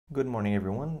Good morning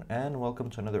everyone and welcome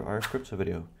to another R Crypto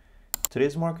video.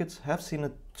 Today's markets have seen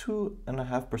a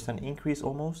 2.5% increase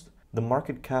almost. The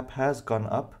market cap has gone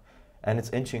up and it's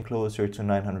inching closer to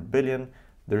 900 billion.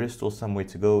 There is still some way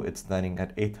to go. It's standing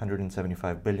at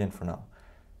 875 billion for now.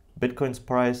 Bitcoin's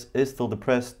price is still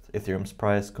depressed. Ethereum's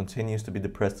price continues to be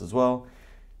depressed as well.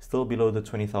 Still below the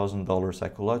 $20,000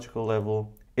 psychological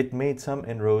level. It made some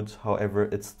inroads, however,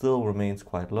 it still remains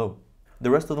quite low.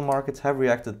 The rest of the markets have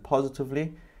reacted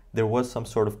positively. There was some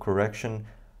sort of correction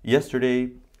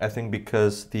yesterday, I think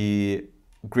because the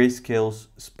Grayscale's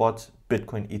spot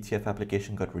Bitcoin ETF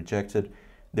application got rejected.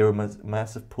 There was a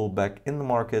massive pullback in the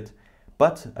market,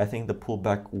 but I think the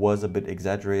pullback was a bit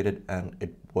exaggerated and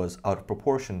it was out of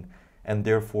proportion. And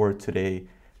therefore today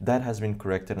that has been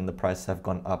corrected and the prices have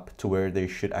gone up to where they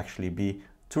should actually be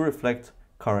to reflect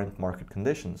current market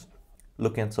conditions.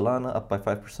 Looking at Solana up by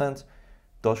 5%,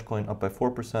 Dogecoin up by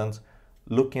 4%.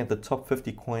 Looking at the top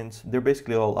 50 coins, they're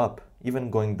basically all up,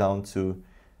 even going down to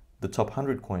the top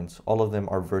 100 coins. All of them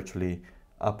are virtually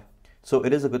up. So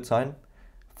it is a good sign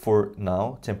for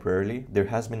now, temporarily. There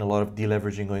has been a lot of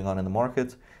deleveraging going on in the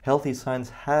market. Healthy signs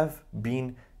have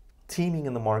been teeming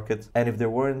in the market. And if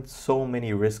there weren't so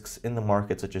many risks in the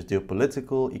market, such as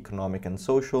geopolitical, economic, and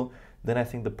social, then I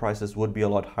think the prices would be a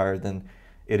lot higher than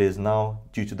it is now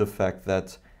due to the fact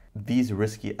that these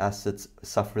risky assets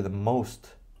suffer the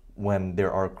most when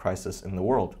there are crises in the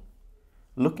world.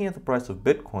 Looking at the price of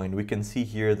Bitcoin, we can see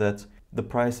here that the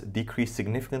price decreased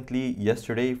significantly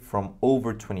yesterday from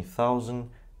over 20,000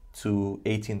 to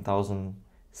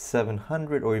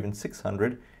 18,700 or even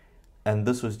 600. And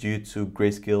this was due to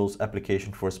Grayscale's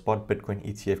application for a spot Bitcoin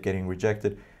ETF getting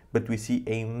rejected. But we see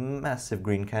a massive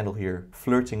green candle here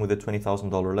flirting with the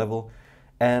 $20,000 level.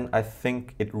 And I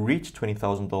think it reached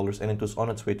 $20,000 and it was on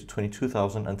its way to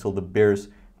 22,000 until the bears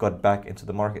got back into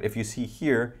the market. If you see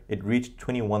here, it reached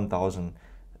 21,000.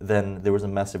 Then there was a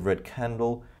massive red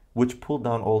candle which pulled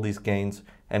down all these gains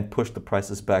and pushed the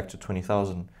prices back to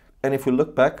 20,000. And if we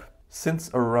look back, since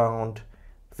around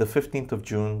the 15th of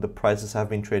June, the prices have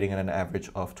been trading at an average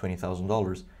of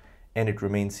 $20,000 and it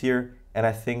remains here. And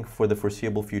I think for the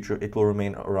foreseeable future, it will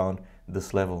remain around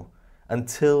this level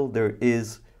until there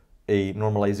is a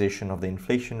normalization of the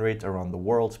inflation rate around the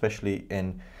world, especially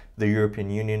in the European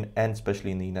Union and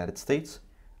especially in the United States,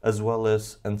 as well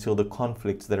as until the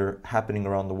conflicts that are happening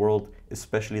around the world,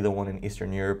 especially the one in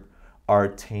Eastern Europe, are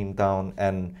tamed down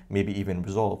and maybe even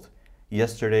resolved.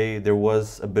 Yesterday, there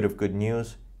was a bit of good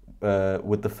news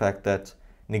with the fact that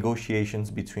negotiations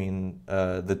between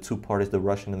the two parties, the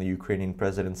Russian and the Ukrainian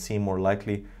president, seem more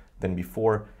likely than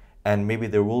before, and maybe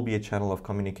there will be a channel of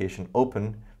communication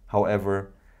open.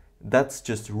 However, that's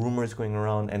just rumors going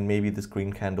around and maybe this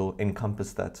green candle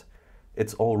encompassed that.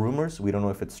 It's all rumors, we don't know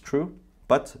if it's true,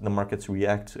 but the markets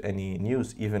react to any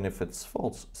news even if it's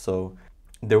false. So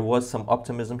there was some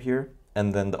optimism here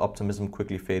and then the optimism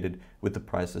quickly faded with the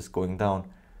prices going down.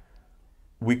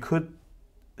 We could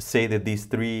say that these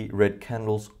three red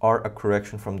candles are a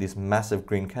correction from this massive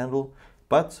green candle,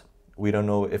 but we don't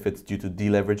know if it's due to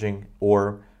deleveraging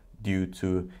or due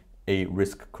to a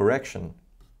risk correction.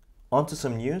 On to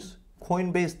some news.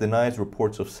 Coinbase denies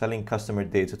reports of selling customer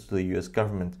data to the US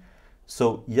government.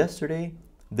 So yesterday,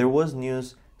 there was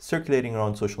news circulating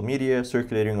around social media,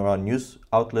 circulating around news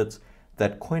outlets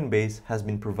that Coinbase has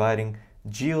been providing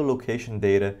geolocation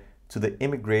data to the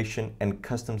Immigration and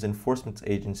Customs Enforcement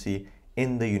Agency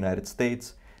in the United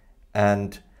States.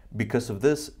 And because of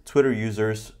this, Twitter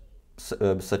users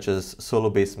such as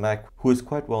SoloBase Mac, who is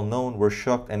quite well known, were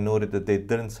shocked and noted that they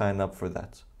didn't sign up for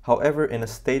that. However, in a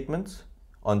statement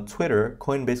on Twitter,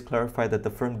 Coinbase clarified that the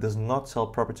firm does not sell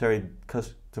proprietary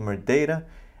customer data,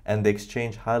 and the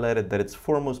exchange highlighted that its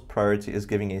foremost priority is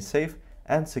giving a safe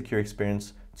and secure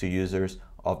experience to users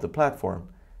of the platform.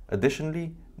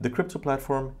 Additionally, the crypto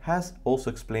platform has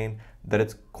also explained that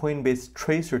its Coinbase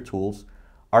tracer tools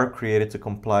are created to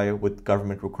comply with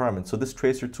government requirements. So these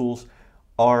tracer tools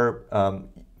are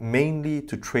mainly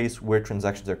to trace where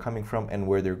transactions are coming from and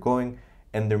where they're going,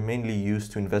 and they're mainly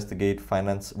used to investigate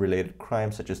finance-related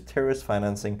crimes such as terrorist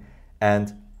financing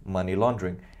and money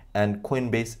laundering. And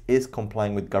Coinbase is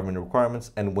complying with government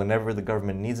requirements, and whenever the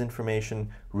government needs information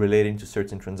relating to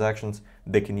certain transactions,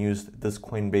 they can use this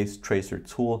Coinbase Tracer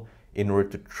tool in order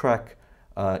to track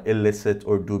illicit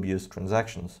or dubious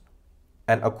transactions.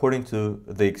 And according to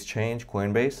the exchange,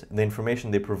 Coinbase, the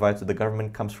information they provide to the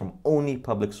government comes from only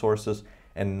public sources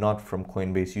and not from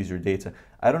Coinbase user data.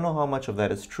 I don't know how much of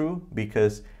that is true,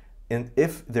 because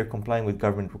if they're complying with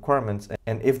government requirements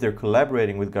and if they're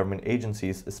collaborating with government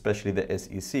agencies, especially the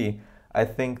SEC, I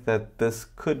think that this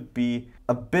could be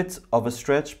a bit of a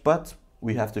stretch, but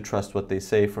we have to trust what they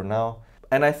say for now.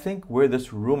 And I think where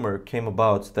this rumor came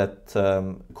about that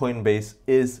Coinbase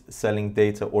is selling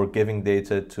data or giving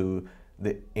data to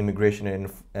the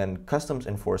Immigration and Customs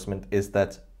Enforcement is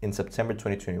that in September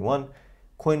 2021,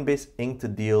 Coinbase inked a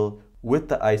deal with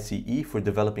the ICE for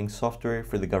developing software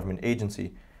for the government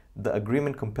agency. The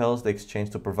agreement compels the exchange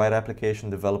to provide application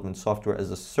development software as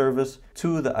a service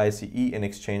to the ICE in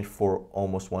exchange for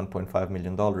almost $1.5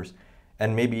 million.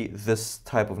 And maybe this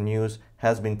type of news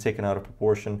has been taken out of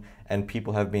proportion and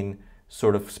people have been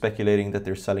sort of speculating that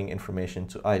they're selling information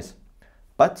to ICE.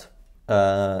 But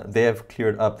they have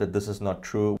cleared up that this is not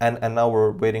true. And now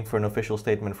we're waiting for an official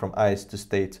statement from ICE to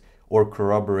state or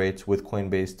corroborate with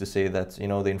Coinbase to say that, you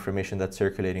know, the information that's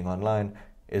circulating online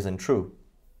isn't true.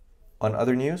 On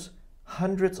other news,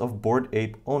 hundreds of Bored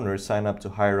Ape owners sign up to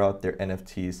hire out their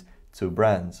NFTs to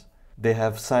brands. They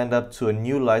have signed up to a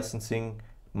new licensing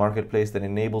marketplace that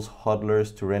enables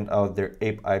hodlers to rent out their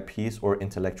ape IPs or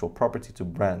intellectual property to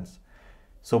brands.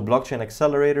 So blockchain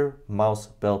accelerator Mouse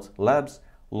Belt Labs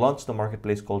launched a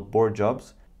marketplace called Bored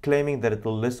Jobs, claiming that it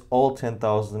will list all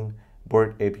 10,000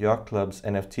 Bored Ape Yacht Club's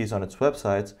NFTs on its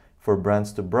websites for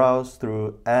brands to browse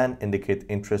through and indicate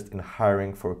interest in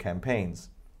hiring for campaigns.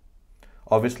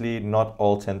 Obviously, not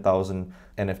all 10,000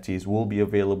 NFTs will be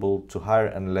available to hire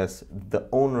unless the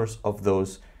owners of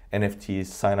those NFTs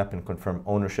sign up and confirm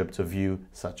ownership to view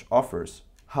such offers.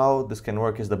 How this can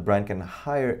work is the brand can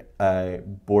hire a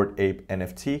Bored Ape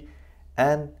NFT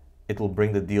and it will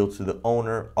bring the deal to the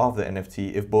owner of the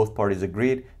NFT. If both parties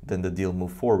agreed, then the deal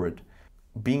moves forward.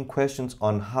 Being questions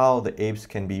on how the apes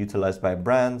can be utilized by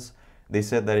brands, they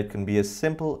said that it can be as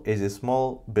simple as a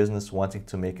small business wanting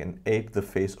to make an ape the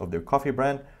face of their coffee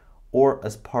brand or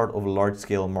as part of a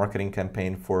large-scale marketing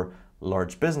campaign for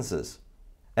large businesses.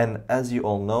 And as you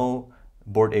all know,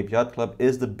 Bored Ape Yacht Club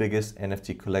is the biggest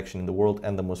NFT collection in the world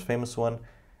and the most famous one,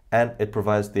 and it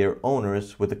provides their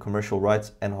owners with the commercial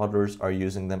rights and hodlers are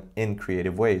using them in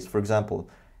creative ways. For example,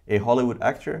 a Hollywood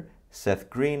actor, Seth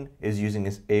Green, is using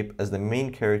his ape as the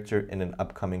main character in an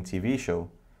upcoming TV show.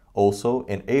 Also,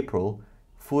 in April,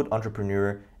 food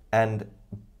entrepreneur and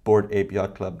Bored Ape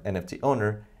Yacht Club NFT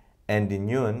owner Andy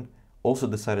Nguyen also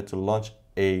decided to launch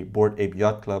a Bored Ape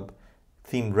Yacht Club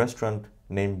themed restaurant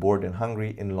named Bored and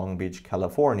Hungry in Long Beach,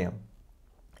 California.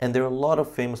 And there are a lot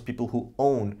of famous people who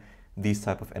own these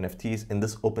type of NFTs, and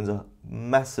this opens a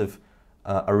massive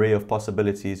array of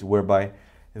possibilities whereby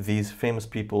these famous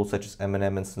people such as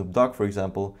Eminem and Snoop Dogg, for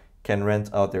example, can rent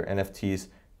out their NFTs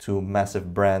to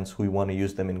massive brands who want to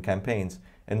use them in campaigns.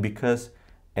 And because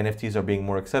NFTs are being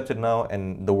more accepted now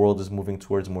and the world is moving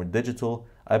towards more digital,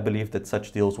 I believe that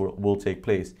such deals will take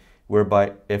place,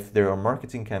 whereby if there are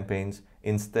marketing campaigns,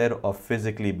 instead of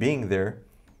physically being there,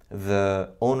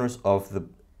 the owners of the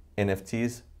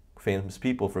NFTs, famous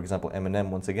people, for example, Eminem,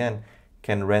 once again,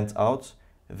 can rent out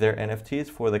their NFTs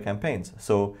for the campaigns.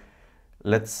 So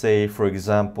let's say, for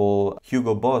example,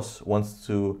 Hugo Boss wants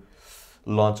to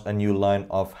launch a new line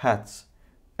of hats.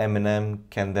 Eminem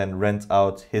can then rent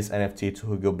out his NFT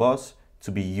to Hugo Boss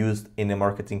to be used in a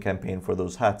marketing campaign for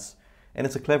those hats. And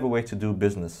it's a clever way to do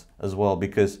business as well,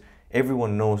 because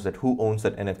everyone knows that who owns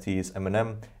that NFT is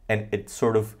Eminem, and it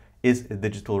sort of is a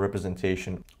digital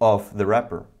representation of the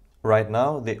rapper. Right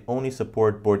now, they only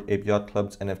support Bored Ape Yacht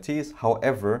Club's NFTs.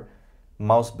 However,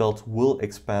 Mousebelt will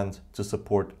expand to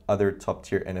support other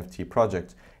top-tier NFT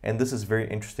projects. And this is very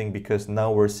interesting because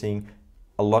now we're seeing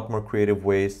a lot more creative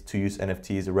ways to use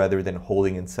NFTs rather than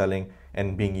holding and selling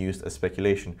and being used as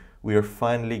speculation. We are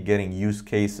finally getting use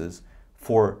cases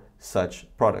for such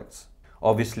products.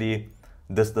 Obviously,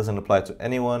 this doesn't apply to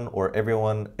anyone or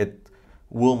everyone. It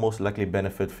will most likely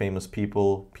benefit famous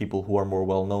people, people who are more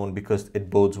well-known, because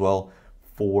it bodes well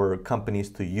for companies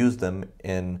to use them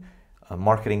in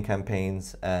marketing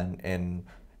campaigns and in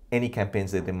any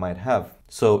campaigns that they might have.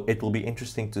 So it will be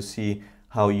interesting to see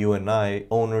how you and I,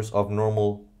 owners of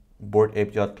normal Bored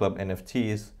Ape Yacht Club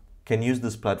NFTs, can use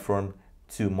this platform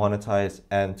to monetize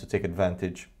and to take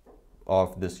advantage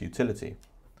of this utility.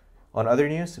 On other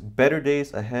news, better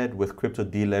days ahead with crypto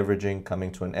deleveraging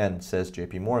coming to an end, says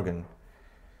JP Morgan.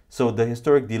 So the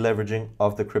historic deleveraging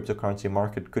of the cryptocurrency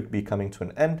market could be coming to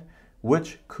an end,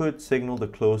 which could signal the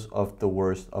close of the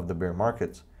worst of the bear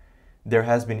market. There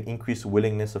has been increased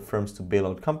willingness of firms to bail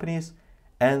out companies,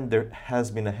 and there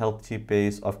has been a healthy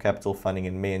pace of capital funding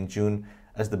in May and June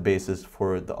as the basis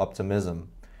for the optimism.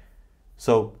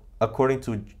 So according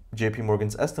to JP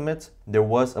Morgan's estimates, there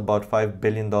was about $5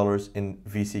 billion in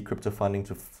VC crypto funding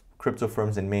to crypto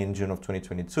firms in May and June of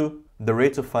 2022. The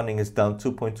rate of funding is down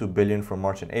 $2.2 billion from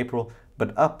March and April,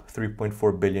 but up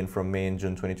 $3.4 billion from May and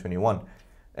June 2021.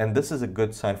 And this is a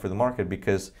good sign for the market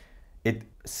because It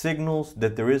signals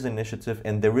that there is initiative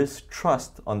and there is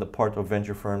trust on the part of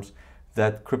venture firms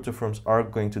that crypto firms are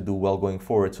going to do well going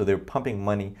forward. So they're pumping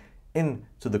money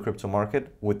into the crypto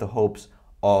market with the hopes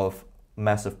of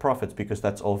massive profits, because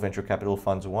that's all venture capital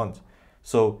funds want.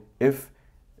 So if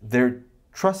they're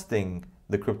trusting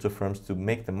the crypto firms to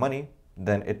make the money,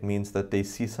 then it means that they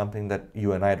see something that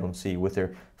you and I don't see with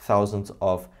their thousands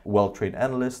of well-trained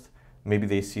analysts. Maybe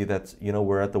they see that,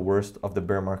 we're at the worst of the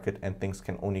bear market and things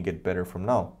can only get better from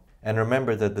now. And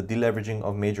remember that the deleveraging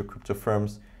of major crypto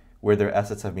firms where their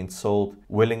assets have been sold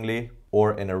willingly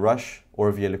or in a rush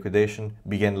or via liquidation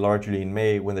began largely in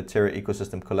May, when the Terra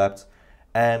ecosystem collapsed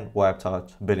and wiped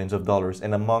out billions of dollars.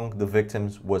 And among the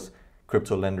victims was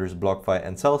crypto lenders BlockFi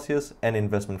and Celsius, and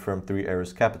investment firm Three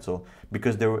Arrows Capital,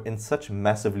 because they were in such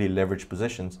massively leveraged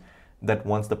positions that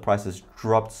once the prices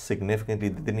dropped significantly,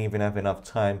 they didn't even have enough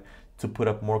time to put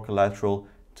up more collateral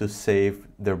to save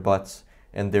their butts,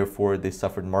 and therefore they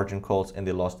suffered margin calls and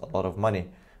they lost a lot of money.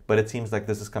 But it seems like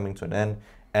this is coming to an end,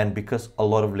 and because a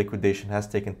lot of liquidation has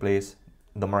taken place,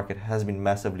 the market has been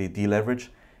massively deleveraged,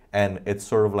 and it's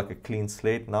sort of like a clean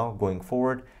slate now going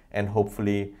forward, and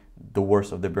hopefully the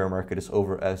worst of the bear market is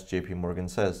over, as JP Morgan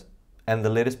says. And the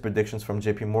latest predictions from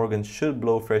JP Morgan should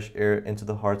blow fresh air into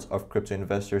the hearts of crypto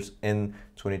investors in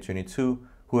 2022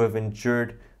 who have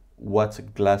endured what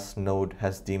Glassnode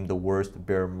has deemed the worst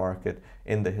bear market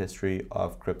in the history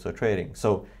of crypto trading.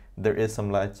 So there is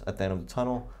some light at the end of the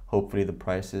tunnel. Hopefully the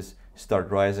prices start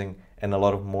rising and a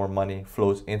lot of more money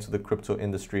flows into the crypto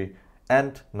industry.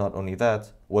 And not only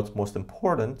that, what's most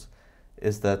important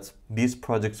is that these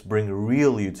projects bring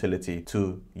real utility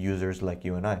to users like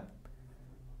you and I.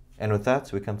 And with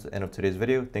that, we come to the end of today's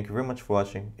video. Thank you very much for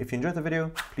watching. If you enjoyed the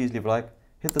video, please leave a like,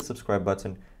 hit the subscribe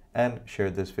button, and share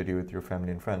this video with your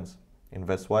family and friends.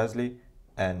 Invest wisely,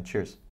 and cheers.